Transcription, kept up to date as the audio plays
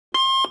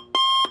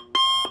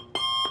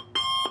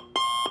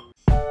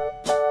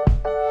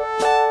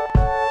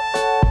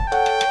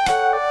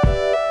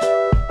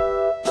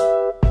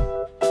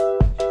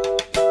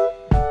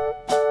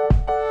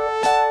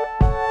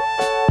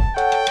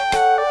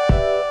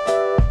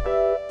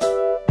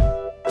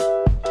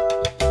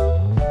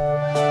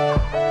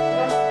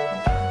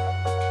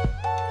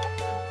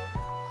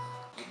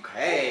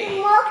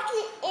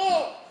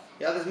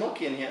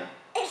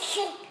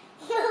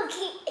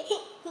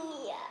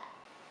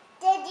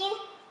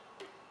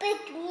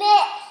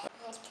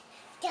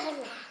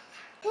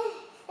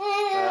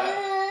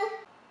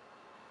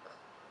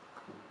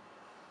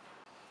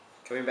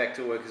Coming back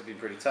to work has been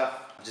pretty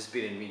tough. I've just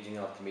been in meeting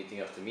after meeting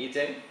after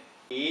meeting.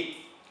 Eat.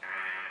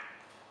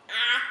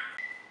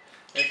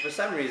 And for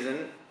some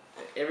reason,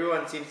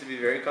 everyone seems to be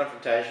very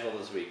confrontational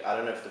this week. I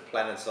don't know if the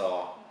planets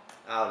are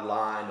out of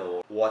line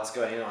or what's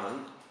going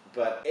on,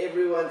 but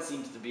everyone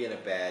seems to be in a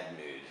bad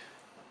mood,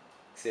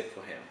 except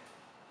for him.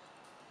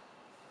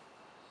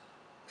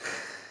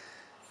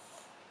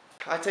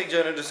 I take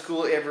Jonah to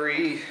school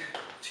every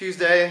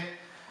Tuesday,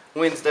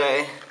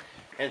 Wednesday,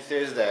 and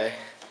Thursday,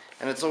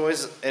 and it's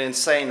always an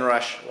insane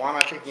rush. Why am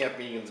I picking up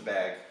Megan's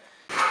bag?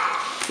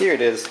 Here it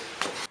is.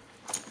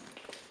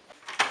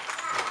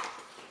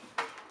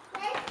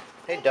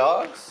 Hey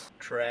dogs.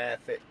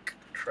 Traffic.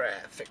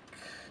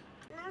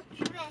 Not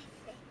traffic.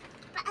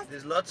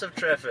 There's lots of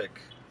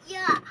traffic.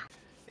 Yeah.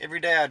 Every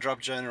day I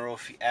drop Jonah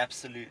off, he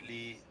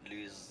absolutely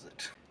loses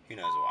it. Who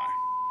knows why?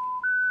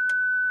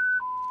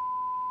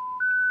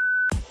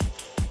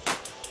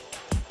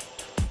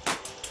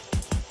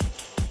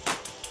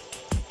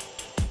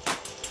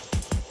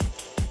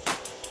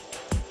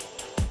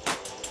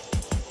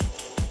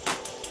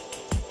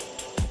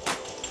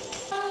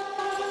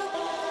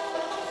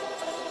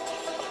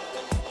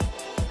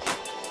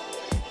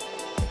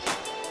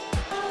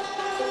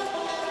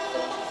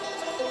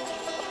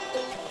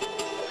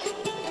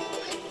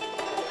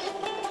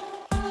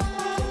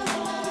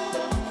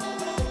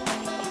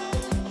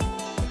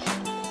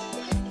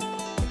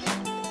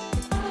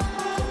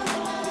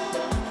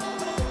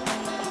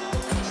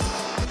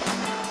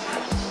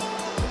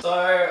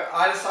 So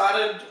I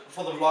decided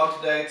for the vlog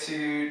today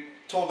to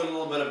talk a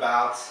little bit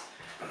about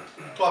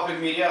Clockwork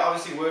Media.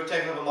 Obviously work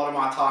takes up a lot of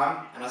my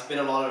time, and I spend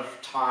a lot of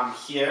time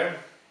here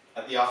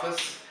at the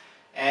office.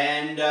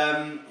 And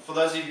for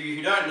those of you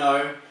who don't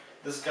know,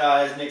 this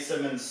guy is Nick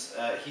Simmons.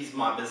 He's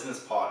my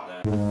business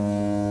partner.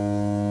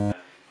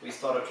 We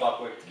started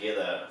Clockwork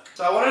together.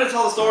 So I wanted to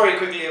tell the story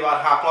quickly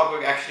about how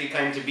Clockwork actually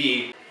came to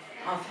be.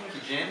 Oh, thank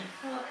you, Jen.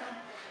 You're welcome.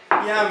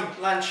 Yeah,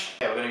 lunch.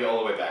 Yeah, we're going to go all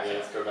the way back. Yeah,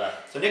 let's go back.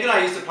 So Nick and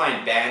I used to play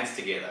in bands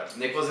together.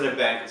 Nick was in a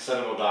band called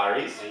Cinema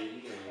Diaries.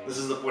 This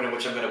is the point at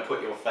which I'm going to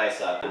put your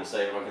face up and so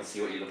everyone can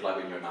see what you look like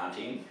when you're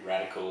 19.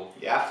 Radical.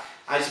 Yeah.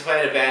 I used to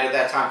play in a band at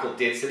that time called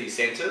Dead City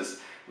Centers.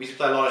 We used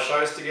to play a lot of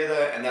shows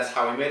together, and that's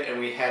how we met. And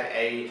we had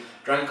a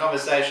drunken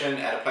conversation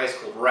at a place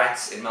called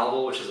Rats in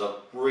Melville, which is a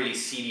really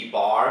seedy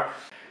bar.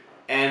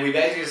 And we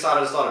basically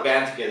decided to start a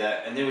band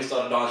together, and then we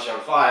started Dance Show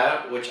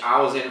Fire, which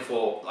I was in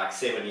for like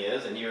 7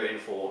 years, and you were in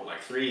for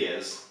like 3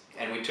 years.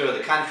 And we toured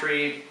the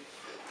country,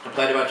 I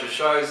played a bunch of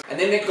shows, and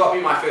then Nick got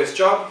me my first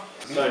job.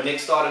 So Nick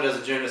started as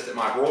a journalist at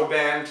My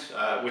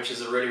Broadband, which is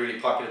a really, really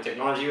popular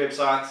technology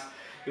website.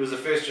 He was the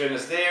first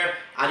journalist there.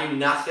 I knew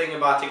nothing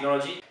about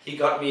technology. He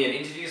got me an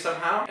interview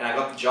somehow, and I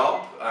got the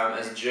job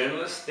as a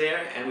journalist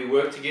there, and we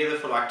worked together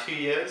for like 2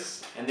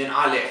 years, and then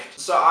I left.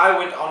 So I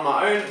went on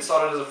my own and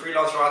started as a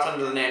freelance writer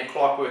under the name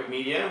Clockwork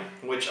Media,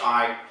 which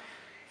I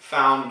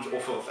found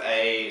off of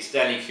a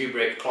Stanley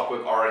Kubrick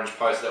Clockwork Orange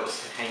poster that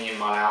was hanging in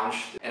my lounge.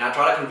 And I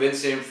tried to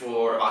convince him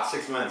for about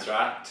 6 months,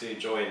 right, to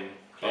join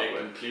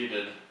Clockwork.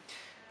 Completed.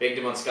 Begged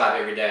him on Skype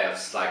every day. I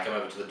was like, come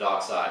over to the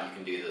dark side, you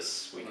can do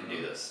this, we can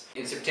do this.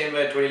 In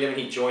September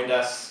 2011 he joined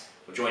us,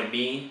 or joined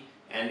me,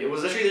 and it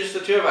was literally just the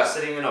two of us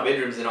sitting in our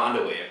bedrooms in our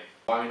underwear.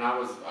 I mean, I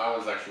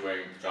was actually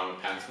wearing pajama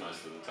pants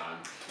most of the time.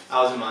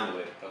 I was in my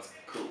underwear. That's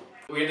cool.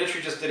 We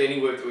literally just did any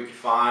work that we could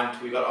find.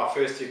 We got our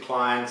first 2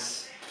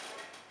 clients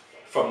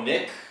from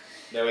Nick.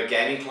 They were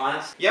gaming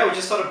clients. Yeah, we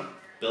just started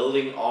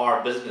building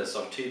our business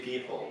of 2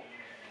 people.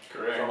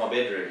 Correct. From our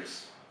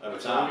bedrooms over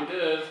That's time. what we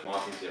did.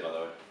 Martin's here, by the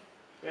way.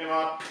 Hey,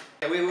 Martin.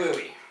 Yeah, where were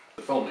we?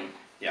 The filming.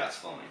 Yeah, it's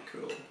filming.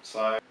 Cool. So,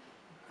 I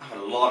have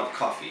a lot of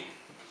coffee.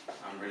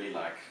 I'm really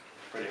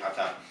pretty hyped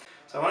up.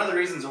 So one of the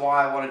reasons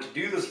why I wanted to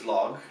do this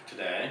vlog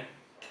today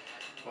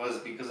was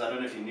because I don't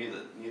know if you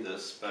knew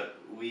this, but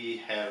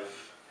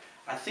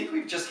I think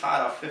we've just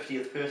hired our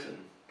 50th person.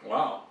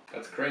 Wow,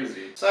 that's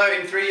crazy. So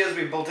in 3 years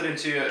we've built it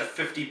into a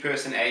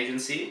 50-person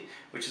agency,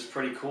 which is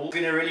pretty cool. It's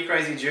been a really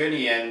crazy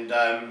journey, and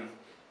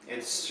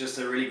it's just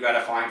a really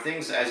gratifying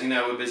thing. So as you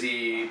know, we're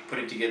busy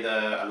putting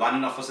together a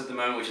London office at the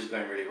moment, which is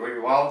going really, really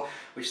well,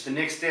 which is the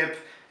next step.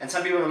 And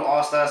some people have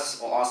asked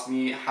us, or asked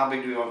me, how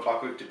big do we want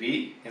Clockwork to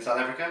be in South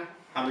Africa?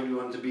 How big do we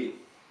want it to be?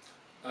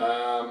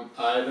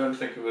 I don't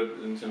think of it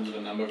in terms of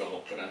a number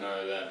goal, but I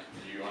know that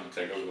you want to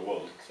take over the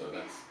world, so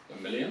that's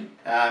 1 million.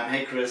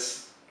 Hey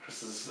Chris.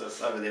 Chris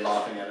is over there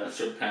laughing at I us.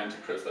 should pan to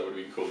Chris, that would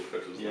be cool.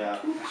 Chris was Yeah,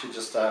 I should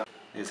just,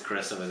 there's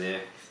Chris over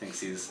there.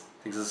 Thinks it's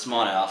a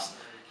smart house.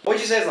 What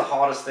would you say is the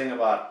hardest thing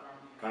about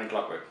running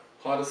Clockwork?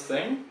 Hardest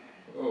thing?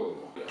 Oh,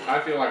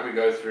 I feel like we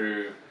go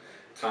through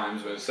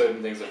times where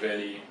certain things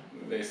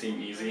they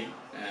seem easy,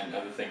 and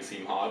other things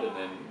seem hard, and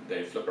then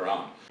they flip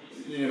around.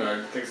 You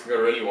know, things can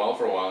go really well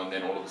for a while, and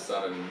then all of a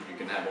sudden you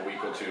can have a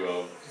week or 2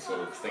 of sort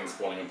of things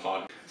falling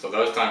apart. So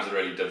those times are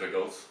really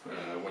difficult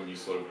when you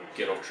sort of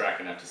get off track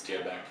and have to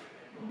steer back.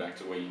 back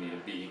to where you need to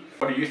be.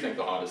 What do you think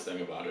the hardest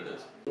thing about it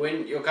is?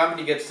 When your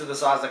company gets to the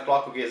size that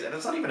Clockwork is, and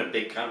it's not even a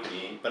big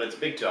company, but it's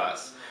big to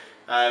us,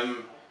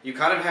 you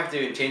kind of have to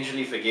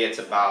intentionally forget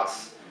about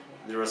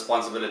the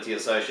responsibility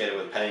associated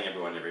with paying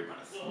everyone every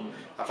month.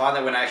 I find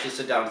that when I actually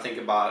sit down and think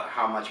about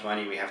how much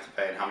money we have to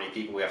pay and how many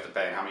people we have to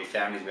pay and how many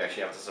families we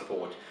actually have to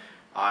support,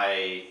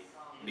 I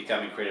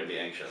become incredibly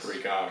anxious.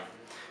 Freak out.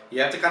 You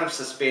have to kind of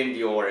suspend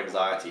your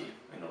anxiety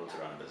in order to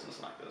run a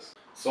business like this.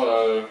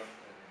 So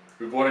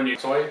we bought a new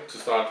toy to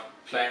start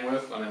playing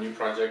with on a new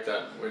project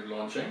that we're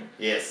launching.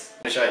 Yes.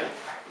 Let me show you.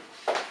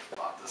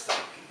 About this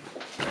thing.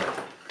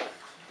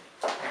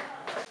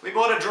 We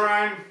bought a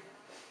drone.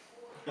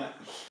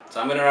 So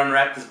I'm going to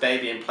unwrap this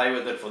baby and play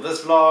with it for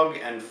this vlog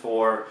and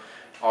for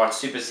our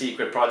super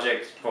secret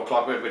project for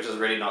Clockwork, which is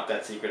really not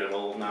that secret at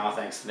all now,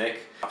 thanks to Nick.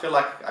 I feel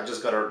like I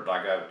just got a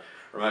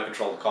remote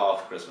controlled car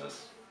for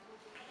Christmas.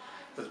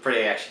 That's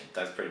pretty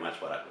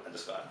much what I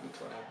just got.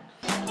 That's what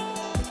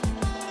happened.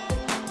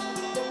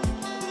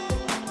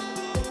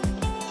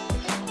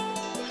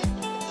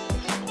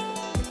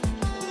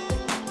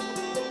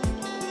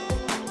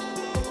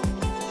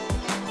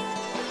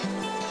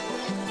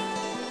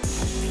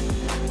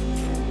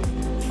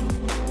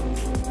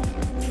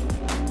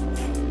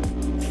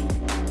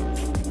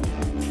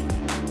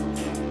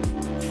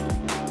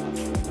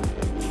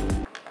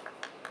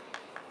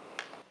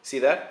 See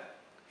that?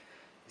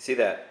 You see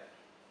that?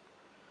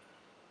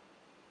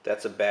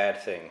 That's a bad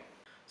thing.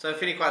 So I'm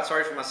feeling quite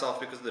sorry for myself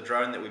because the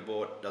drone that we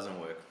bought doesn't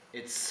work.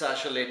 It's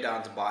such a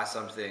letdown to buy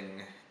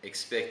something,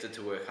 expect it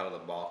to work out of the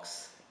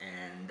box,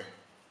 and it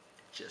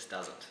just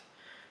doesn't.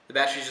 The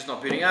battery's just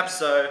not booting up,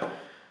 so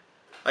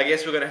I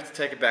guess we're gonna have to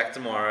take it back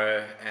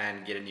tomorrow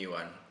and get a new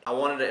one. I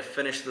wanted to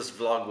finish this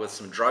vlog with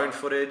some drone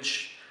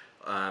footage,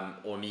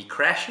 or me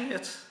crashing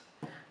it,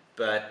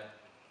 but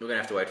we're gonna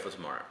have to wait for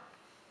tomorrow.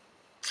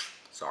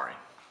 Sorry.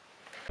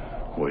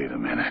 Wait a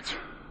minute.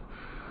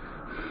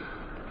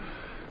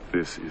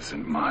 This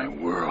isn't my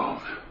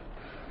world.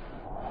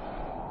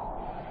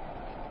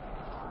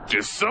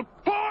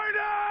 Disappointment!